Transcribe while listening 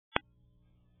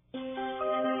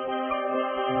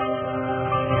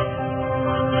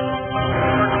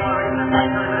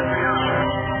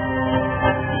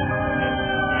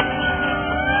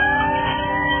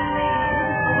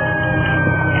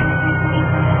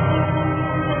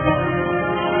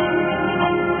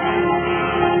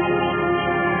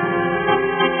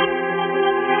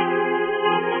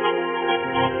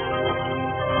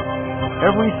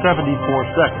74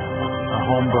 seconds, a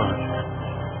home burns.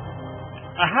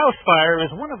 A house fire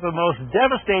is one of the most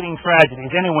devastating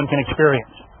tragedies anyone can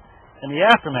experience. And the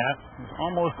aftermath is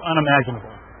almost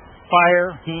unimaginable.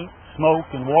 Fire, heat, smoke,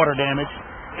 and water damage,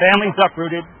 families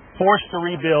uprooted, forced to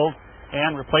rebuild,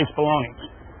 and replace belongings.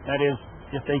 That is,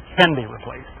 if they can be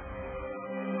replaced.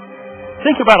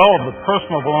 Think about all of the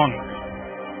personal belongings.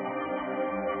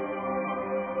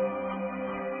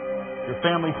 Your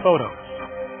family photos,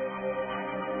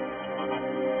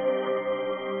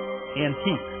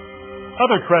 antiques,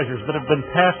 other treasures that have been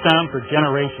passed down for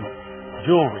generations,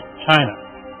 jewelry, china,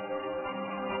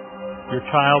 your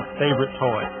child's favorite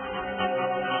toy.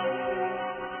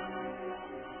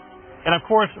 And of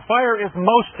course, fire is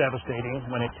most devastating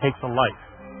when it takes a life.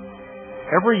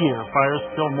 Every year, fires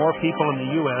kill more people in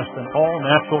the U.S. than all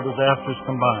natural disasters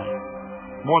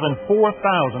combined. More than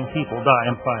 4,000 people die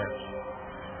in fires.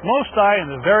 Most die in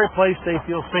the very place they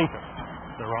feel safest,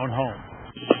 their own home.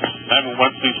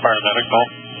 911, please, paramedic call.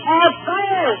 I have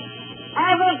fire! I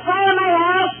have a fire in my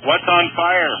house! What's on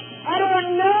fire? I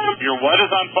don't know! Your what is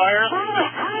on fire? My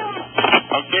house!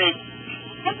 Okay,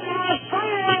 It's on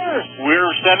fire!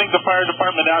 we're sending the fire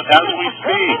department out as we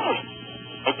speak.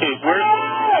 Okay,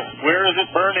 where is it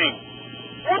burning?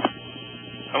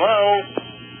 Hello?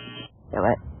 I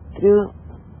went through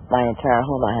my entire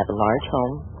home. I have a large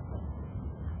home.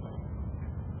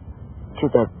 To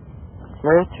the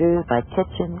further through my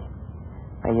kitchen,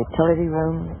 my utility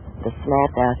room, the small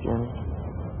bathroom,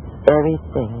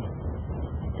 everything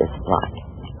just black.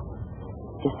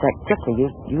 Just like quickly,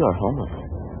 you are homeless.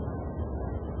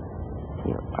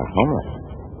 You are homeless.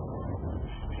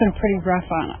 It's been pretty rough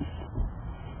on us.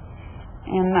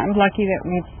 And I'm lucky that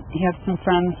we have some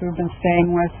friends we've been staying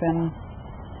with, and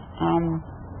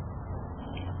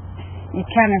you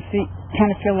kind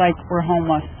of feel like we're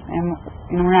homeless, and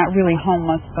we're not really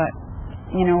homeless, but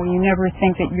you never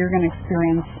think that you're going to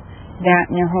experience that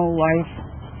in your whole life.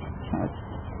 So it's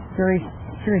very,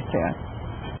 very sad.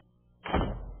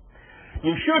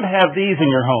 You should have these in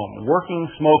your home, working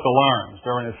smoke alarms.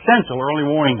 They're an essential early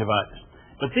warning device.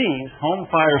 But these home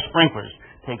fire sprinklers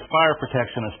take fire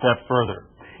protection a step further.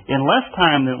 In less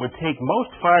time than it would take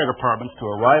most fire departments to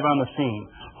arrive on the scene,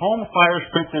 home fire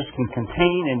sprinklers can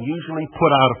contain and usually put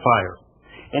out a fire.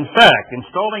 In fact,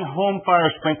 installing home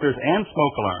fire sprinklers and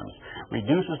smoke alarms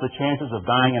reduces the chances of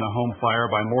dying in a home fire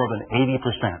by more than 80%.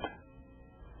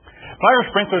 Fire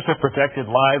sprinklers have protected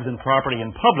lives and property in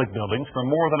public buildings for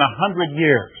more than 100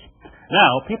 years.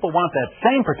 Now, people want that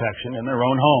same protection in their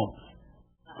own homes.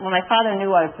 When my father knew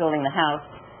I was building the house,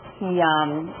 he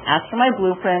asked for my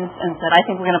blueprints and said, I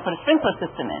think we're going to put a sprinkler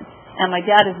system in. And my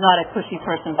dad is not a pushy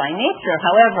person by nature.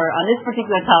 However, on this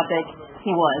particular topic, he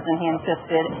was, and he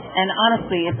insisted. And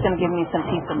honestly, it's going to give me some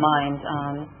peace of mind.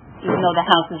 Even though the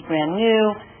house is brand new,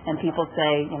 and people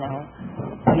say, you're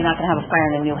not going to have a fire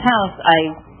in a new house, I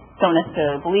don't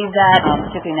necessarily believe that,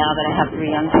 particularly now that I have 3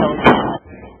 young children.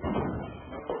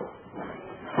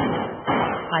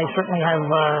 I certainly have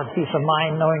peace of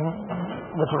mind knowing,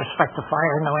 with respect to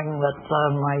fire, knowing that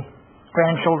my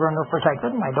grandchildren are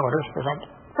protected, my daughter's protected,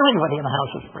 everybody in the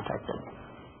house is protected.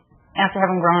 After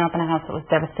having grown up in a house that was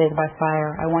devastated by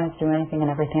fire, I wanted to do anything and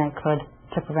everything I could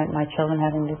to prevent my children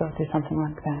having to go through something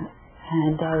like that.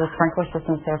 And the sprinkler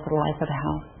system is there for the life of the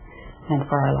house and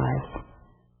for our lives.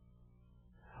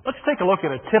 Let's take a look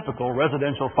at a typical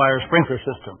residential fire sprinkler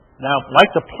system. Now,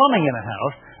 like the plumbing in a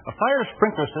house, a fire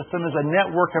sprinkler system is a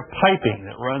network of piping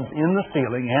that runs in the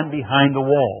ceiling and behind the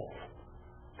walls.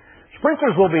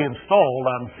 Sprinklers will be installed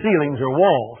on ceilings or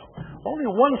walls. Only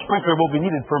one sprinkler will be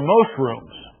needed for most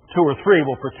rooms. 2 or 3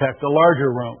 will protect the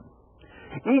larger room.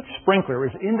 Each sprinkler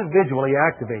is individually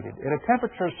activated at a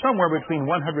temperature somewhere between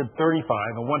 135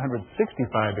 and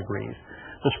 165 degrees.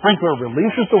 The sprinkler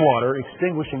releases the water,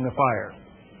 extinguishing the fire.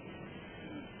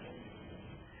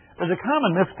 There's a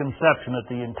common misconception that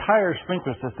the entire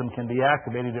sprinkler system can be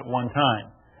activated at one time.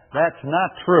 That's not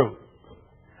true.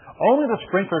 Only the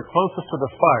sprinkler closest to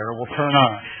the fire will turn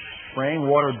on, spraying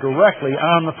water directly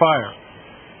on the fire.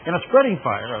 In a spreading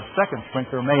fire, a second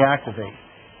sprinkler may activate.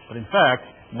 But in fact,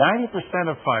 90%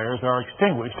 of fires are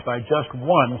extinguished by just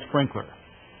one sprinkler.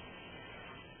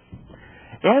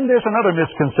 And there's another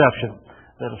misconception,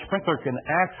 that a sprinkler can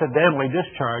accidentally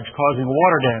discharge, causing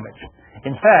water damage.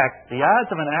 In fact, the odds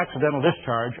of an accidental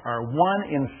discharge are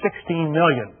 1 in 16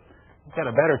 million. You've got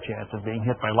a better chance of being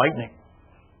hit by lightning.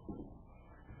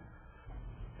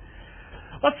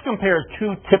 Let's compare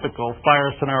 2 typical fire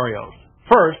scenarios.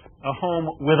 First, a home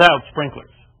without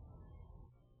sprinklers.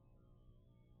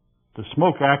 The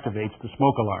smoke activates the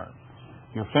smoke alarm.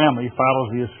 Your family follows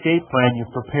the escape plan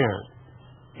you've prepared.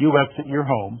 You exit your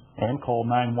home and call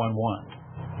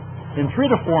 911. In 3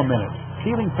 to 4 minutes,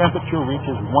 ceiling temperature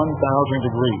reaches 1,000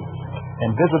 degrees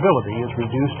and visibility is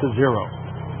reduced to zero.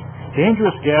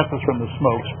 Dangerous gases from the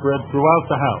smoke spread throughout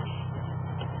the house.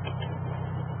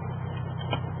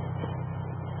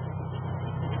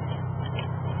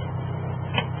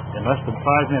 In less than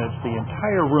 5 minutes, the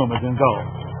entire room is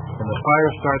engulfed, and the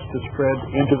fire starts to spread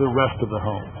into the rest of the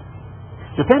home.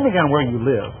 Depending on where you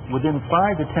live, within 5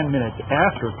 to 10 minutes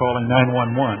after calling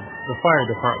 911, the fire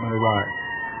department arrives.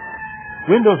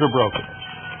 Windows are broken,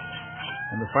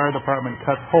 and the fire department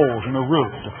cuts holes in the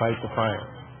roof to fight the fire.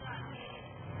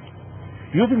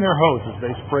 Using their hoses,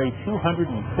 they spray 250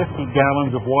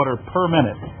 gallons of water per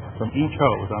minute from each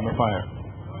hose on the fire.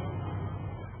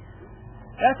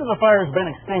 After the fire has been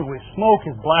extinguished, smoke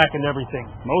has blackened everything.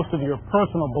 Most of your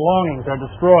personal belongings are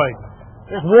destroyed.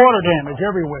 There's water damage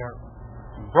everywhere.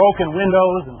 Broken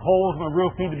windows and holes in the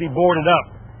roof need to be boarded up.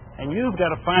 And you've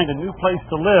got to find a new place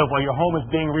to live while your home is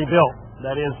being rebuilt.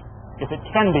 That is, if it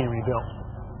can be rebuilt.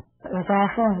 It was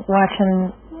awful watching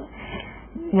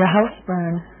your house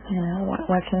burn,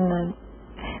 watching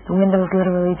the windows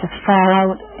literally just fall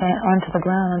out onto the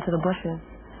ground, onto the bushes.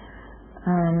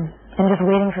 And just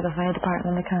waiting for the fire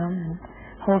department to come and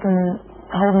holding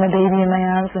the baby in my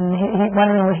arms and he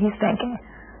wondering what he's thinking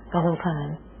the whole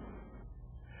time.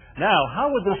 Now, how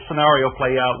would this scenario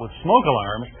play out with smoke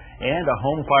alarms and a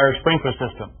home fire sprinkler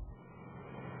system?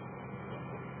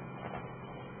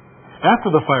 After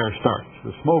the fire starts,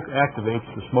 the smoke activates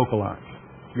the smoke alarms.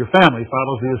 Your family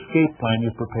follows the escape plan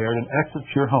you've prepared and exits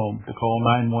your home to call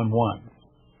 911.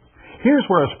 Here's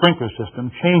where a sprinkler system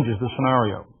changes the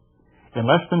scenario. In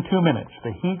less than 2 minutes,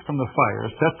 the heat from the fire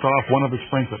sets off one of the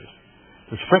sprinklers.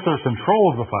 The sprinkler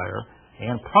controls the fire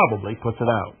and probably puts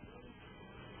it out.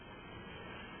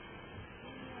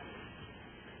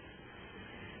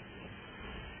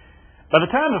 By the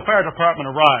time the fire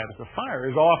department arrives, the fire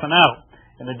is off and out,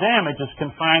 and the damage is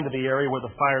confined to the area where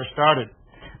the fire started.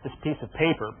 This piece of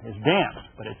paper is damp,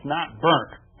 but it's not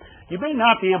burnt. You may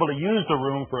not be able to use the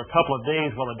room for a couple of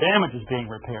days while the damage is being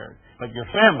repaired, but your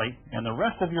family and the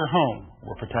rest of your home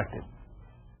were protected.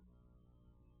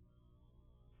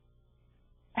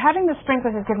 Having the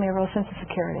sprinklers has given me a real sense of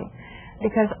security,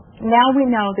 because now we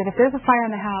know that if there's a fire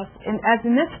in the house, and as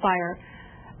in this fire,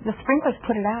 the sprinklers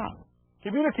put it out.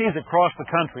 Communities across the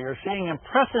country are seeing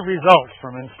impressive results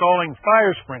from installing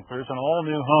fire sprinklers in all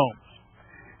new homes.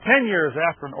 10 years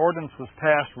after an ordinance was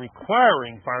passed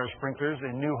requiring fire sprinklers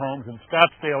in new homes in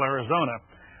Scottsdale, Arizona,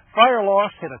 fire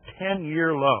loss hit a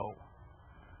 10-year low.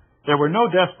 There were no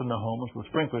deaths in the homes with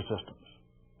sprinkler systems.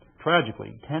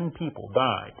 Tragically, 10 people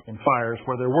died in fires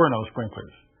where there were no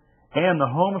sprinklers, and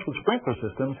the homes with sprinkler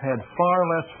systems had far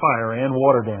less fire and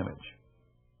water damage.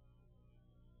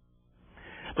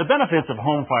 The benefits of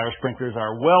home fire sprinklers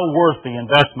are well worth the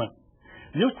investment.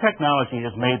 New technology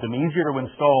has made them easier to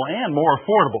install and more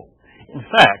affordable. In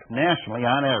fact, nationally,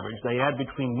 on average, they add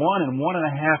between 1 and 1.5%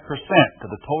 to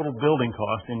the total building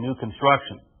cost in new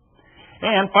construction.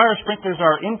 And fire sprinklers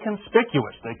are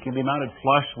inconspicuous. They can be mounted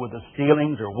flush with the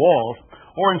ceilings or walls,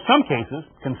 or in some cases,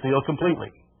 concealed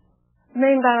completely. The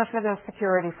main benefit is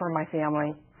security for my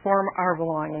family, for our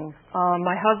belongings.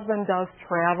 My husband does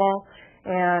travel,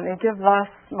 and it gives us,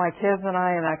 my kids and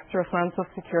I, an extra sense of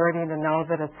security to know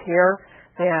that it's here,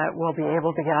 that we'll be able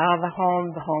to get out of the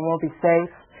home will be safe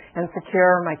and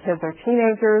secure. My kids are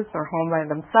teenagers, they're home by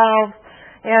themselves,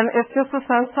 and it's just a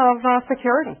sense of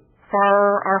security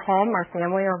for our home, our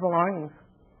family, our belongings.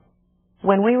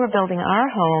 When we were building our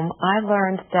home, I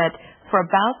learned that for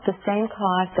about the same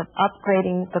cost of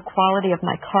upgrading the quality of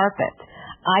my carpet,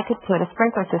 I could put a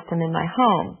sprinkler system in my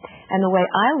home. And the way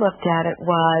I looked at it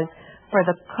was, for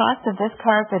the cost of this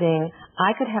carpeting,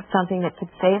 I could have something that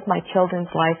could save my children's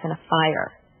life in a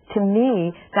fire. To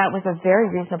me, that was a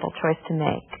very reasonable choice to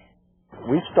make.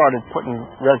 We started putting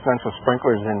residential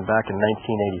sprinklers in back in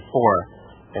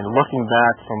 1984, and looking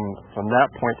back from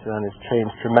that point to then has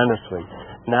changed tremendously.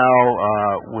 Now,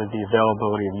 with the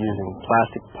availability of using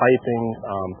plastic piping,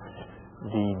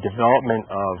 the development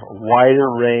of a wider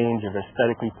range of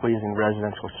aesthetically pleasing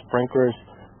residential sprinklers,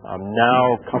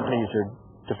 now companies are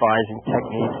devising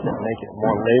techniques that make it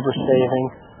more labor-saving.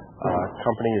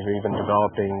 Companies are even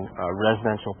developing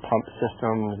residential pump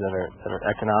systems that are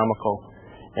economical,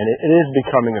 and it is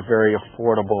becoming a very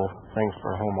affordable thing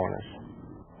for homeowners.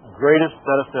 The greatest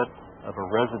benefit of a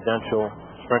residential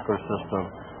sprinkler system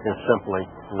is simply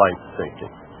life safety.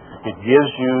 It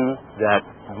gives you that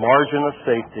margin of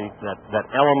safety, that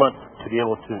element to be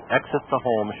able to exit the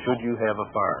home should you have a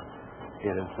fire.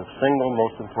 It is the single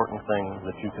most important thing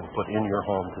that you can put in your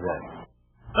home today.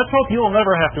 Let's hope you'll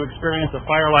never have to experience a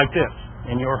fire like this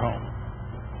in your home.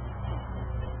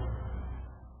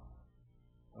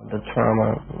 The trauma,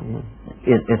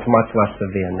 it's much less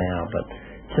severe now, but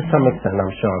to some extent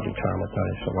I'm sure I'll be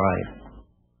traumatized for life.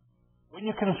 When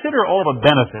you consider all the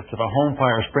benefits of a home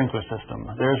fire sprinkler system,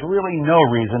 there's really no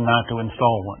reason not to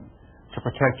install one. To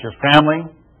protect your family,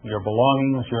 your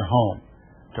belongings, your home.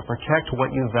 To protect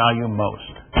what you value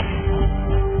most.